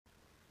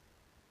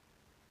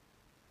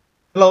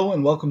Hello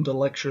and welcome to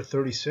Lecture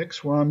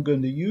 36, where I'm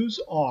going to use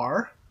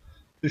R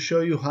to show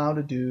you how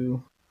to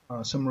do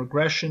some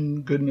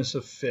regression goodness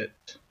of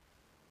fit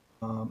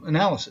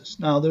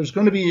analysis. Now there's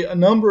going to be a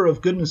number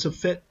of goodness of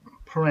fit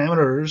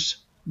parameters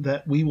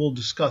that we will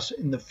discuss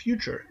in the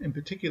future, in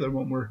particular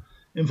when we're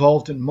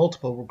involved in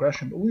multiple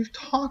regression, but we've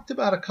talked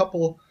about a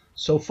couple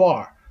so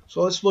far.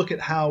 So let's look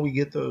at how we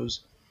get those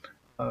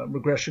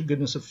regression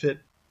goodness of fit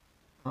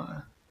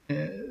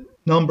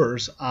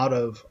numbers out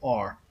of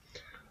R.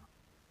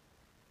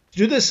 To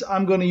do this,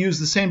 I'm going to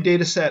use the same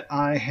data set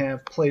I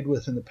have played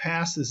with in the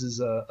past. This is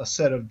a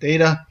set of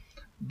data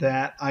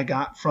that I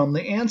got from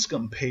the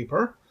Anscombe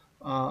paper.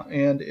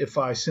 And if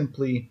I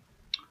simply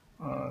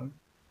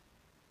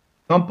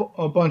dump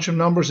a bunch of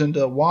numbers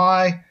into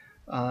Y,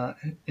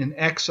 in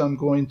X I'm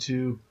going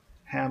to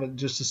have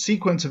just a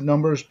sequence of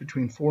numbers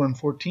between 4 and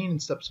 14 in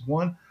steps of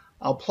 1.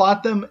 I'll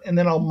plot them and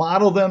then I'll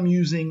model them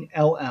using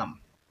LM.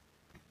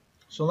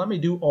 So let me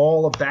do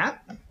all of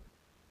that.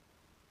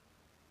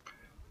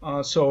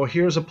 So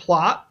here's a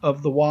plot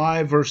of the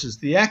Y versus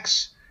the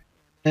X,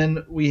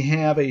 and we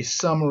have a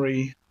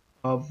summary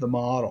of the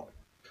model.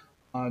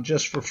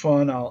 Just for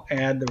fun, I'll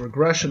add the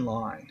regression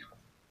line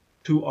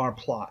to our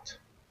plot.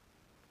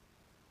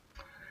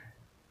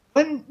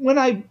 When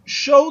I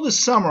show the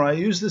summary, I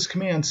use this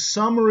command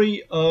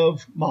summary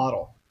of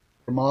model.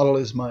 The model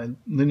is my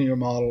linear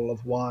model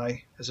of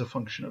Y as a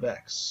function of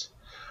X.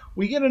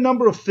 We get a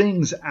number of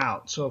things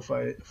out. So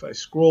if I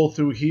scroll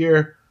through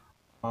here,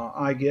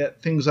 I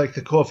get things like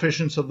the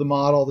coefficients of the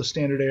model, the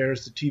standard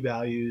errors, the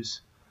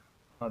t-values,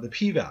 the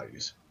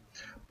p-values.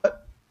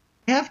 But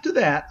after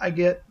that, I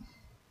get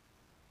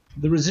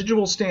the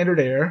residual standard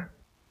error,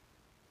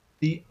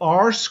 the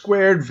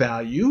r-squared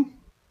value,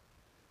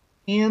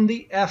 and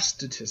the F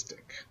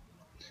statistic.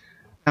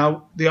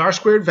 Now, the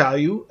r-squared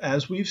value,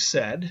 as we've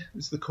said,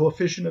 is the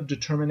coefficient of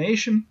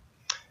determination.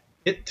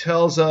 It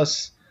tells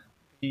us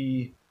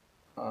the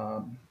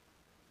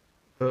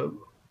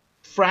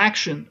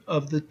fraction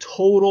of the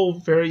total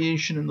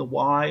variation in the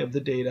Y of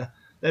the data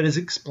that is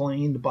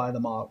explained by the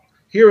model.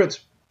 Here it's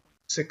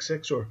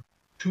 6/6, or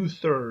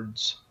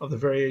 2/3 of the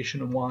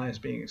variation in Y is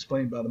being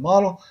explained by the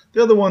model.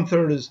 The other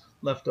 1/3 is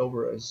left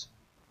over as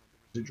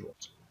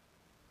residuals.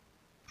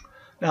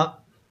 Now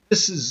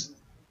this is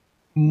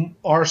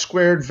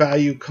r-squared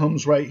value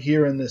comes right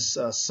here in this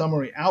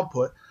summary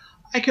output.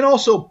 I can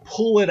also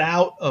pull it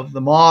out of the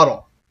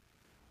model.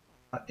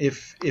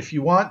 If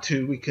you want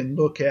to, we can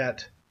look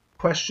at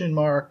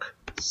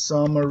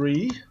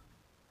 $summary.lm.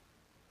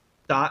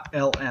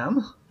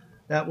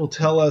 That will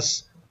tell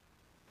us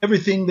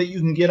everything that you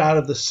can get out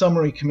of the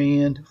summary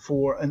command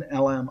for an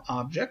LM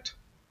object.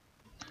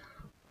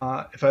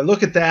 If I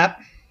look at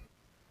that,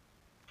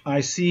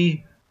 I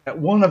see that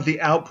one of the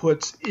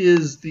outputs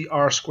is the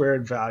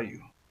r-squared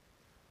value.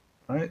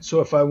 All right, so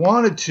if I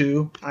wanted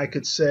to, I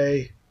could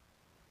say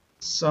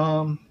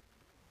sum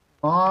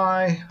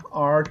I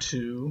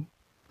r2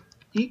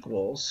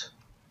 equals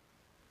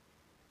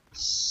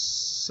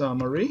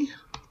summary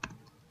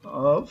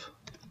of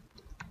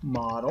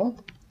model.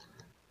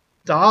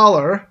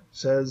 Dollar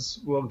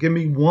says, well, give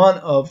me one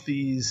of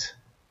these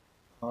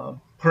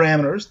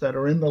parameters that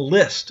are in the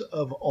list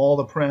of all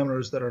the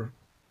parameters that are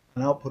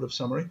an output of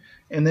summary.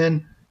 And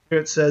then here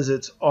it says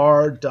it's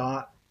r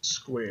dot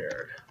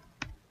squared.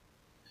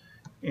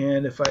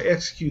 And if I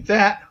execute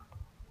that,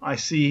 I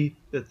see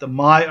that the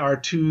my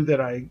r2 that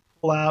I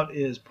pull out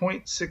is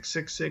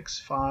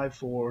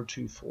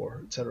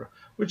 0.6665424, etc.,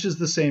 which is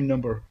the same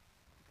number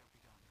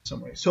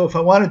summary. So if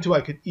I wanted to,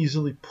 I could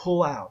easily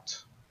pull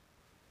out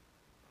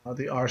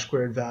the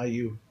r-squared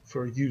value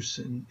for use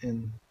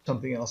in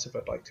something else if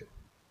I'd like to.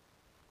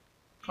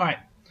 All right.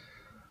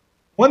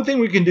 One thing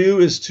we can do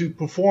is to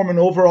perform an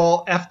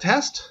overall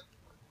Ftest.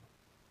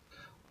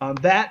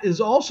 That is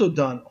also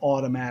done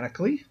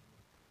automatically.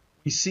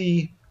 We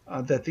see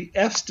that the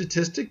F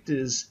statistic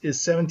is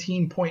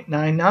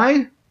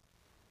 17.99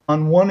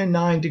 on 1 and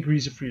 9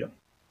 degrees of freedom.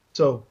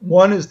 So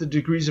 1 is the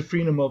degrees of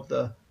freedom of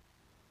the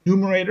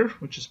numerator,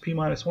 which is p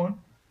minus 1.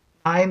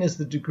 9 is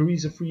the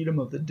degrees of freedom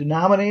of the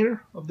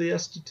denominator of the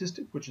S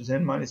statistic, which is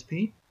n minus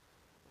p.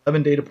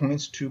 11 data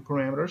points, 2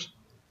 parameters.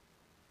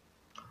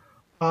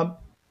 And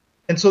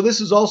so this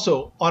is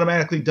also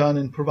automatically done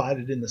and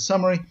provided in the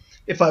summary.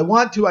 If I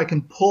want to, I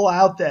can pull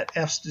out that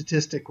F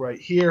statistic right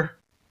here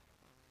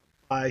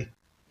by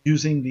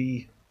using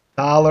the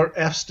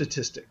 $F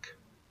statistic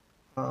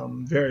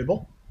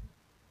variable.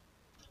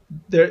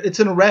 It's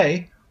an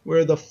array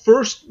where the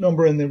first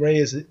number in the array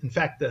is in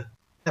fact the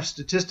F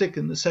statistic,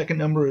 and the second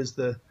number is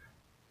the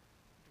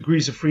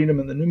degrees of freedom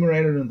in the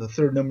numerator, and the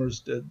third number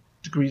is the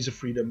degrees of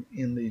freedom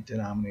in the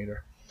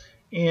denominator.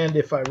 And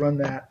if I run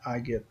that, I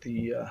get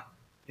the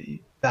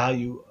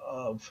value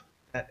of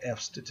that F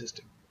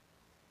statistic.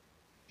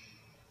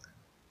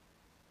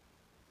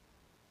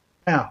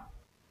 Now,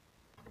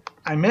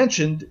 I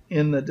mentioned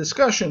in the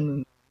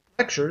discussion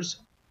lectures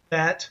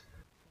that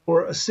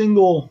for a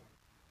single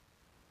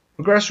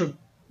regressor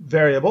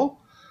variable,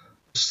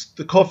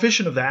 the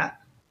coefficient of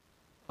that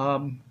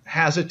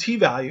has a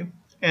t-value,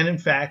 And in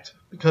fact,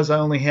 because I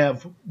only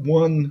have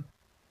one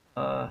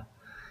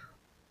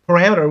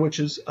parameter which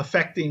is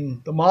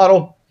affecting the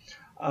model,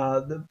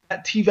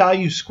 that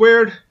t-value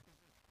squared,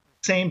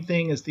 same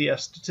thing as the F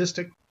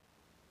statistic.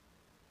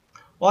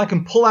 Well, I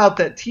can pull out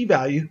that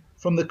t-value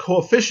from the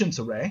coefficients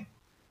array.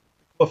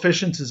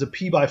 Coefficients is a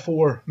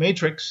p/4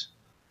 matrix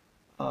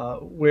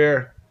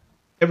where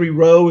every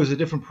row is a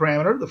different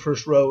parameter. The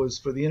first row is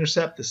for the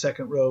intercept. The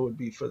second row would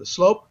be for the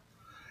slope.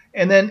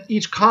 And then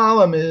each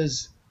column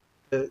is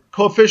the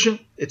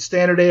coefficient, its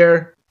standard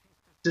error,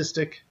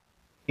 statistic,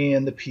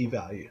 and the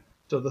p-value.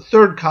 So the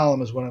third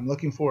column is what I'm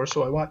looking for.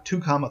 So I want 2,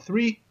 3.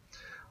 I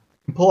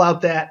can pull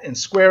out that and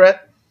square it.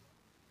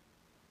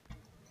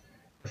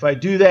 If I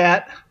do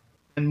that,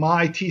 and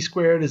my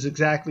t-squared is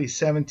exactly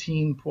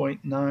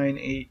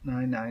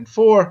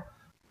 17.98994,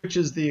 which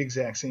is the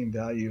exact same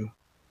value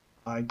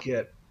I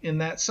get in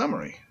that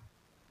summary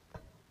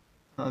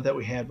that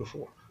we had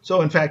before.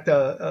 So in fact,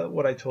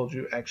 what I told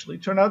you actually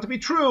turned out to be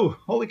true.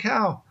 Holy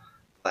cow.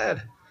 Glad.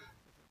 If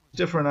it's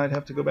different, I'd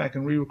have to go back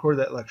and re-record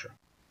that lecture.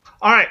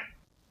 All right.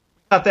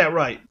 Got that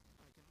right.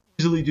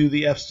 Easily do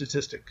the F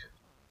statistic.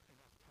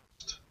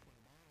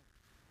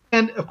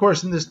 And of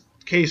course, in this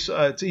case,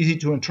 it's easy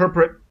to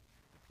interpret.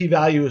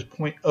 P-value is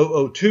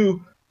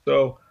 0.002,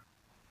 so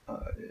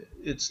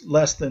it's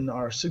less than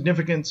our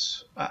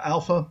significance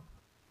alpha,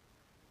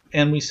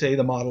 and we say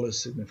the model is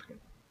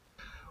significant.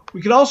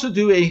 We could also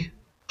do a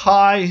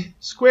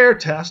chi-square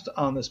test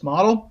on this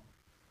model.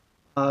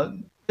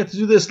 We have to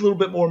do this a little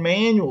bit more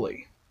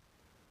manually.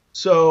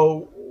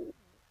 So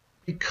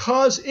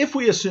because if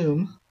we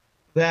assume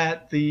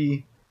that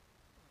the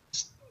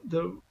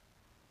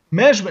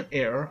measurement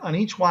error on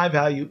each y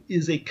value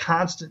is a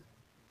constant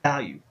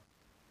value,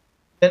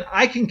 then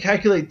I can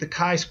calculate the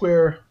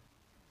chi-square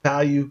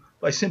value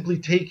by simply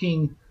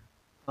taking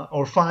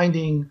or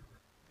finding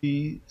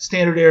the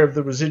standard error of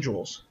the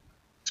residuals,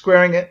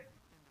 squaring it,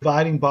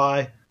 dividing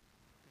by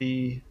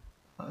the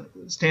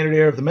standard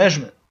error of the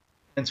measurement,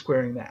 and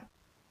squaring that.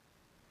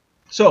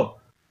 So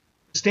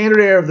the standard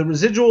error of the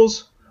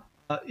residuals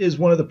is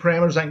one of the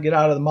parameters I can get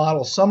out of the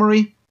model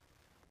summary.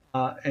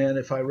 And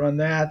if I run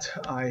that,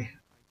 I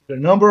get a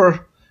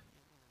number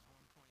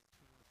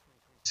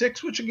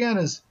 6, which again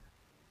is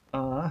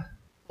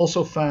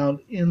also found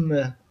in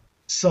the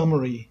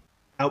summary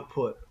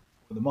output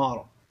of the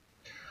model.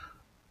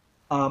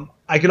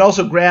 I could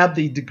also grab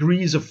the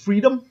degrees of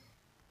freedom.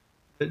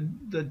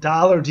 The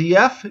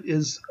 $df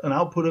is an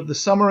output of the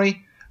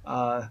summary.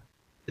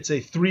 It's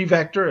a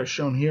 3-vector, as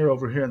shown here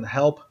over here in the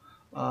help.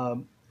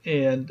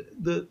 And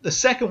the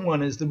second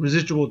one is the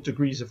residual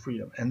degrees of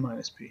freedom, n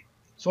minus p.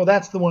 So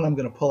that's the one I'm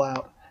going to pull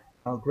out.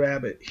 I'll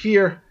grab it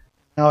here.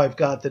 Now I've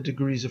got the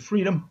degrees of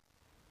freedom.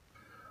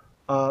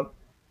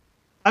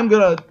 I'm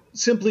going to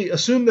simply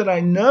assume that I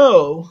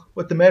know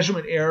what the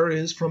measurement error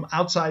is from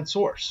outside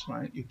source,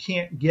 right? You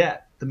can't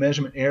get the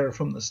measurement error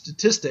from the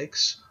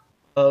statistics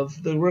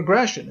of the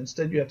regression.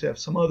 Instead, you have to have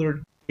some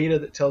other data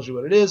that tells you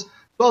what it is. So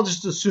I'll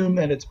just assume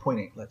that it's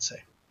 0.8, let's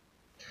say.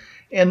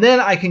 And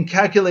then I can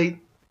calculate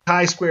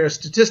chi-square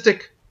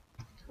statistic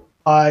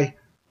by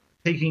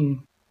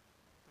taking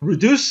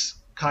reduce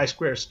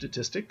chi-square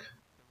statistic,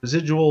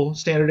 residual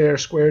standard error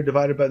squared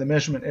divided by the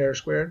measurement error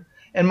squared,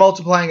 and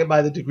multiplying it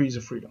by the degrees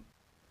of freedom.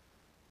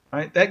 All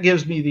right, that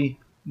gives me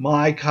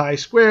my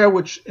chi-square,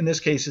 which in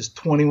this case is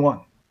 21.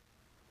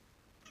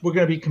 We're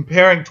going to be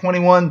comparing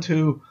 21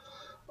 to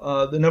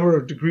the number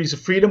of degrees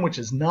of freedom, which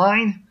is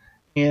 9.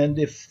 And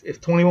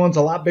if 21 is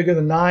a lot bigger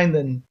than 9,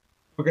 then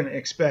we're going to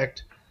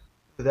expect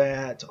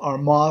that our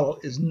model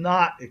is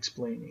not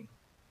explaining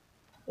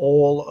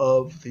all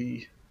of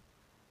the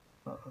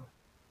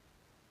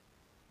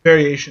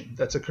variation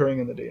that's occurring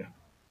in the data,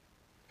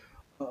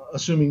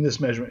 assuming this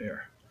measurement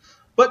error.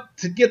 But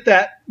to get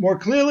that more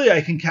clearly,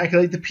 I can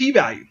calculate the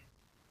p-value.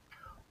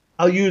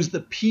 I'll use the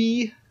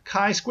p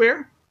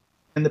chi-square,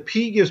 and the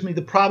p gives me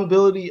the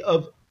probability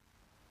of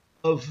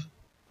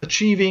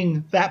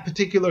achieving that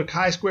particular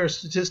chi-square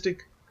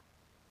statistic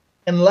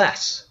and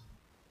less.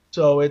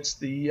 So it's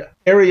the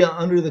area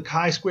under the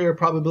chi-square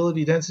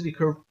probability density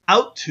curve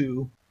out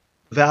to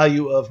the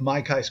value of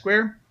my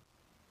chi-square.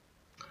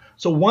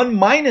 So 1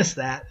 minus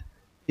that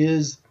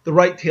is the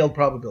right-tailed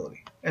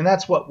probability, and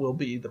that's what will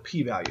be the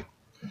p-value.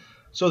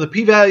 So the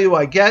p-value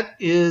I get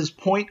is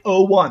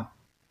 0.01.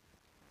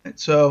 And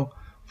so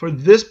for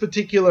this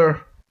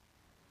particular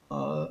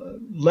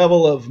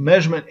level of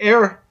measurement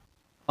error,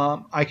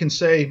 I can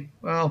say,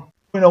 well,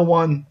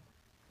 0.01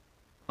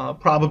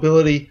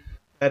 probability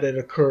that it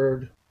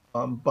occurred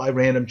by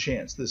random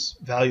chance, this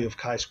value of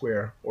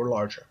chi-square or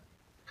larger.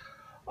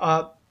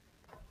 All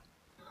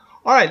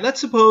right,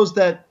 let's suppose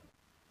that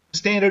the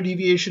standard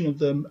deviation of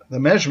the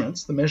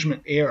measurements, the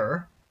measurement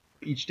error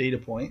for each data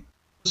point,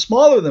 is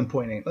smaller than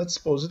 0.8. Let's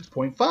suppose it's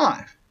 0.5.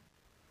 All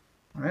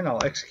right,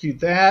 I'll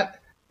execute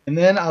that, and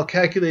then I'll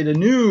calculate a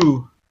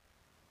new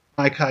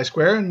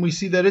chi-square, and we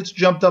see that it's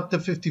jumped up to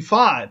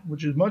 55,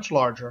 which is much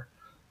larger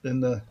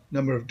than the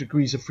number of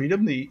degrees of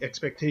freedom, the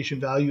expectation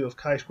value of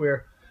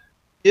chi-square,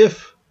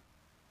 if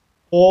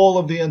all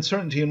of the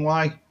uncertainty in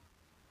y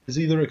is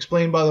either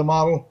explained by the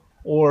model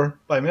or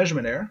by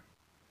measurement error.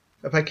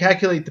 If I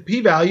calculate the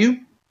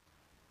p-value,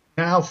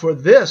 now for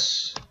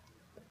this,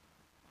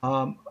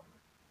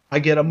 I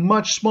get a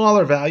much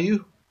smaller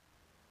value,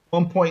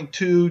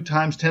 1.2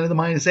 times 10 to the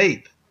minus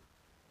 8th.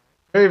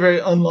 Very, very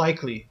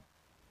unlikely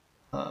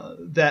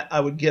that I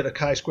would get a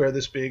chi-square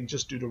this big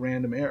just due to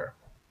random error.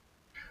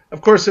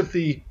 Of course, if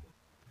the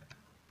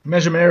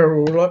measurement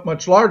error were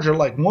much larger,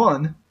 like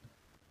 1,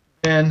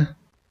 then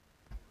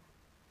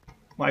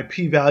my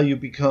p-value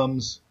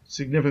becomes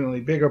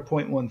significantly bigger,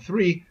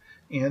 0.13,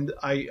 and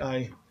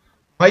I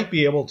might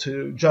be able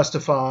to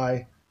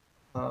justify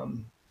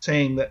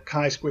saying that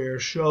chi-square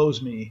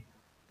shows me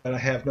that I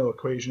have no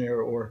equation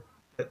error, or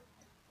that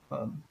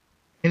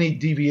any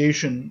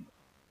deviation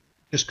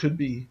just could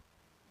be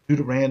due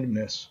to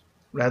randomness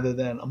rather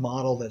than a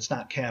model that's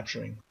not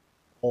capturing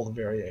all the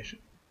variation.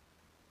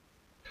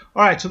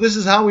 All right, so this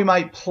is how we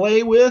might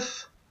play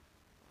with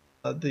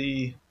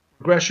the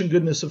regression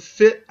goodness of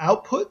fit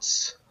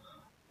outputs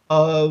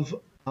of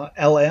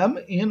LM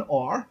in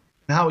R,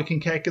 and how we can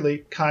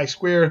calculate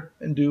chi-square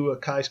and do a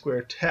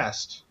chi-square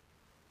test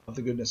of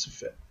the goodness of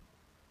fit.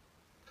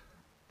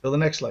 Till the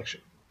next lecture.